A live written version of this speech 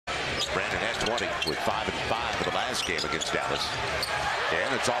20 with 5 and 5 for the last game against Dallas.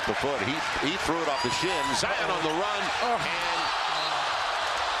 And it's off the foot. He threw it off the shin. Zion on the run.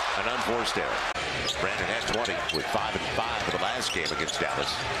 And an unforced error. Brandon has 20 with 5 and 5 for the last game against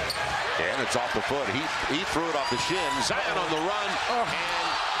Dallas. And it's off the foot. He threw it off the shin. Zion on the run.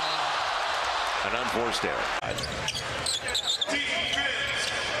 And an unforced error.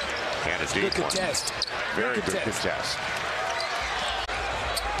 And a deep one. Very good contest.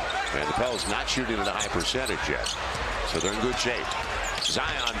 And the Pels not shooting at a high percentage yet. So they're in good shape.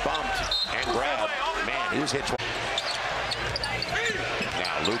 Zion bumped and grabbed. Man, his hit.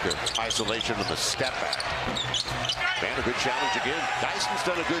 Now Luka, isolation on the step back. Man, a good challenge again. Dyson's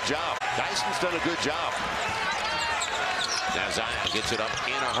done a good job. Now Zion gets it up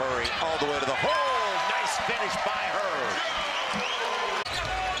in a hurry all the way to the hole. Nice finish by her.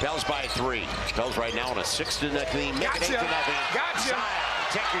 Pels by 3. Pels right now on a 6-0 lead. Make it 8-0. Gotcha. Zion,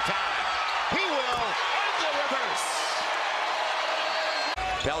 take your time. He will end the reverse.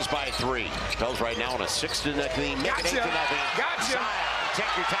 Pels by 3. Pels right now on a 6-0 lead. Make it 8-0. Gotcha. Zion,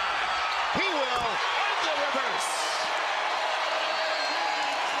 take your time. He will end the reverse.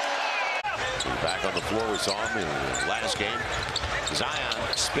 Back on the floor, we saw him in the last game. Zion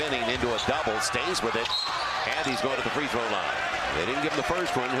spinning into a double, stays with it, and he's going to the free throw line. They didn't give him the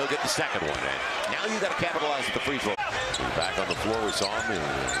first one, he'll get the second one. And now you got to capitalize at the free throw. Back on the floor, we saw him in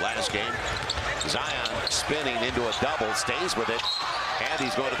the last game. Zion spinning into a double, stays with it, and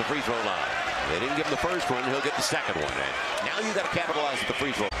he's going to the free throw line. They didn't give him the first one, he'll get the second one. And now you got to capitalize at the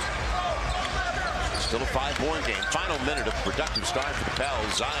free throw. Still a 5-point game. Final minute of productive start for the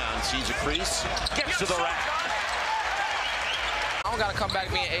Pels. Zion sees a crease, gets to the rack. I don't got to come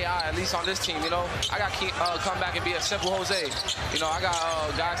back being AI, at least on this team, you know. I got to come back and be a simple Jose. You know, I got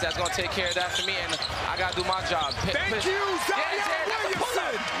guys that's going to take care of that for me, and I got to do my job. Thank you, Zion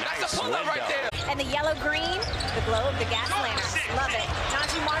Williamson. That's a pull-up right there. And the yellow-green, the glow of the gas lanterns. Love it.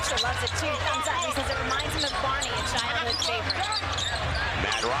 Najee Marshall loves it too. Thumbs up. He says it reminds him of Barney, a childhood favorite.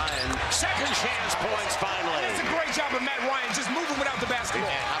 Matt Ryan, second chance points finally. That's a great job of Matt Ryan, just moving without the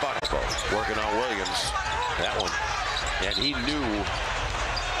basketball. And how about working on Williams? That one. And he knew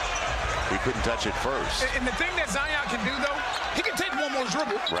he couldn't touch it first. And the thing that Zion can do, though, he can take one more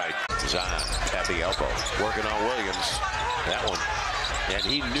dribble. Right. Zion at the elbow. Working on Williams. That one. And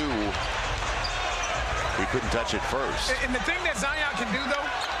he knew he couldn't touch it first. And the thing that Zion can do, though,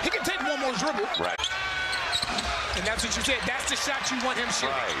 he can take one more dribble. Right. And that's what you said. That's the shot you want him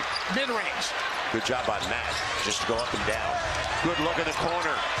shooting. Right. Mid-range. Good job by Matt. Just to go up and down. Good look in the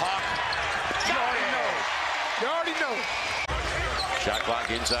corner. Hawk. You already know. You already know. Shot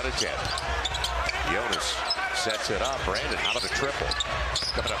clock inside of 10. Jonas sets it up. Brandon out of the triple.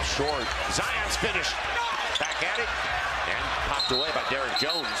 Coming up short. Zion's finished. Back at it. And popped away by Derrick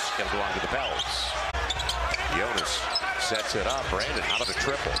Jones. Going to belong to the Pels. Jonas sets it up. Brandon out of the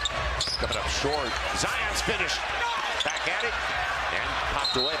triple. Coming up short. Zion's finished. Back at it. And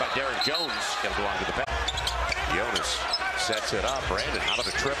popped away by Derrick Jones. Going to belong to the Pels. Jonas sets it up. Brandon out of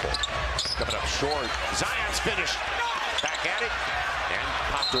the triple. Coming up short. Zion's finished. Back at it. And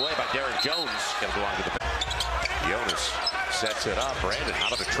popped away by Derrick Jones. Going to belong to the Pels. Jonas sets it up. Brandon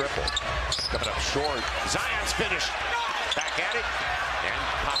out of the triple. Coming up short. Zion's finished. Back at it. And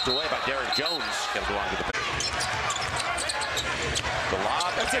popped away by Derrick Jones. Going to belong to the Pels. The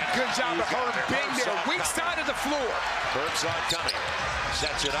lob. That's a good job of Herb being there. Weak side of the floor. Bergson coming.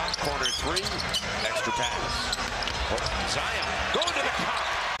 Sets it up. Corner 3. Extra pass. Zion going to the top.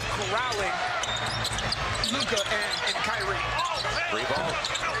 Corralling Luka and Kyrie. Free ball.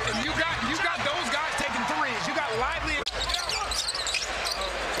 And you got those guys taking threes. You got Lively.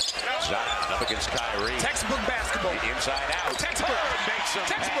 Zion up against Kyrie. Textbook basketball. Inside out. Textbook. Makes him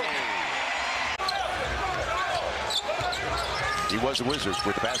Textbook. He was the Wizards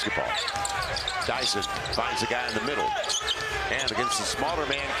with the basketball. Dyson finds the guy in the middle. And against the smaller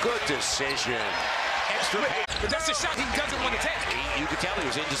man, good decision. Extra pace. But that's a shot he doesn't want to take. You could tell he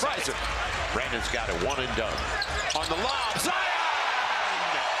was indecisive. Brandon's got it, one and done. On the lob, Zion!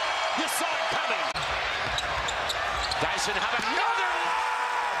 You saw it coming. Dyson have another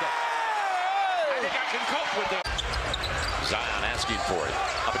lob. I think I can cope with it. Zion asking for it.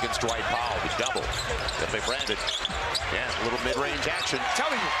 Up against Dwight Powell, the double. That they branded. Yeah, a little mid-range action.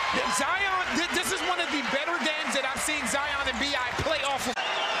 Telling you, Zion, this is one of the better games that I've seen Zion and B.I. play off of.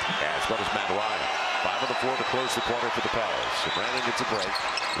 Yeah, as well as Matt Ryan. 5 on the floor to close the quarter for the Pels. So Brandon gets a break.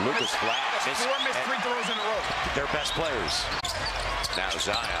 Lucas flat. That's 4 missed free throws in a row. Their best players. Now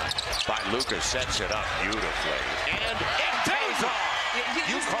Zion by Lucas sets it up beautifully. And it pays off.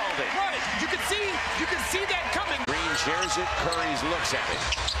 You called it. Right. You can see that coming. Green shares it. Curry looks at it.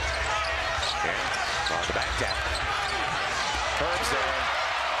 And on the back tap. Herb's there.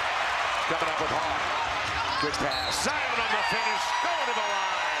 Coming up with Hall. Quick pass. Zion on the finish. Going to the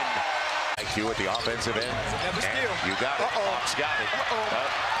line. IQ at the offensive end. Never steal. You got it. Hawks got it.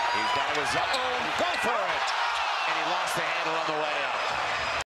 He's down with Zion. Go for it. And he lost the handle on the way up.